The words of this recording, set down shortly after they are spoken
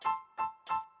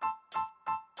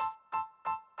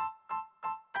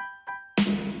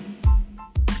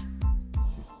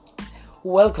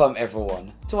Welcome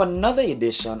everyone to another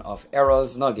edition of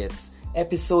Errol's Nuggets,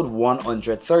 episode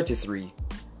 133.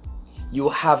 You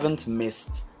haven't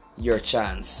missed your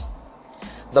chance.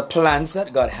 The plans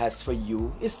that God has for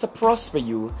you is to prosper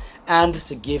you and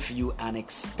to give you an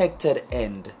expected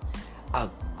end, a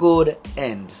good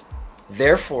end.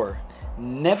 Therefore,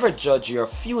 never judge your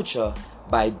future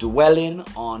by dwelling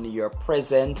on your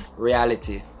present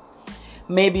reality.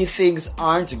 Maybe things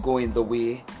aren't going the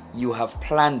way you have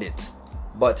planned it,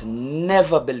 but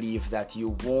never believe that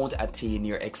you won't attain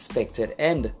your expected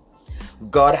end.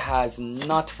 God has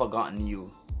not forgotten you.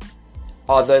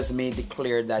 Others may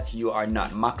declare that you are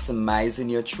not maximizing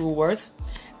your true worth,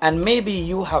 and maybe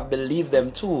you have believed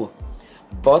them too.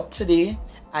 But today,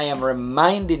 I am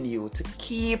reminding you to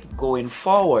keep going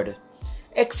forward.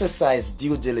 Exercise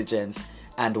due diligence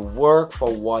and work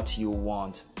for what you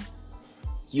want.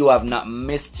 You have not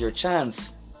missed your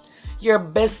chance. Your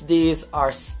best days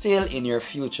are still in your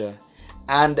future,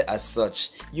 and as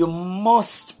such, you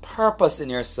must purpose in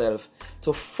yourself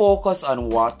to focus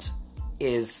on what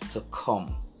is to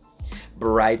come.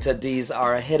 Brighter days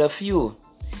are ahead of you.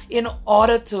 In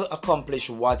order to accomplish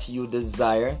what you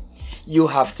desire, you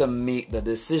have to make the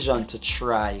decision to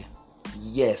try.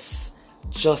 Yes,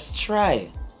 just try.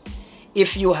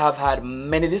 If you have had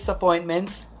many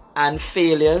disappointments and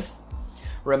failures,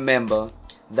 remember,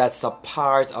 that's a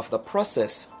part of the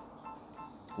process.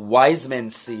 Wise men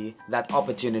say that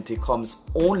opportunity comes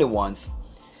only once.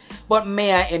 But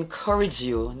may I encourage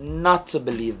you not to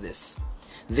believe this.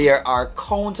 There are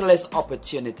countless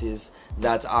opportunities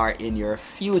that are in your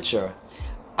future.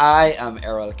 I am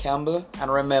Errol Campbell, and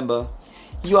remember,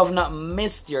 you have not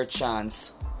missed your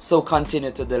chance. So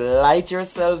continue to delight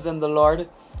yourselves in the Lord,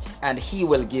 and He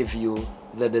will give you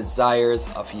the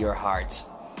desires of your heart.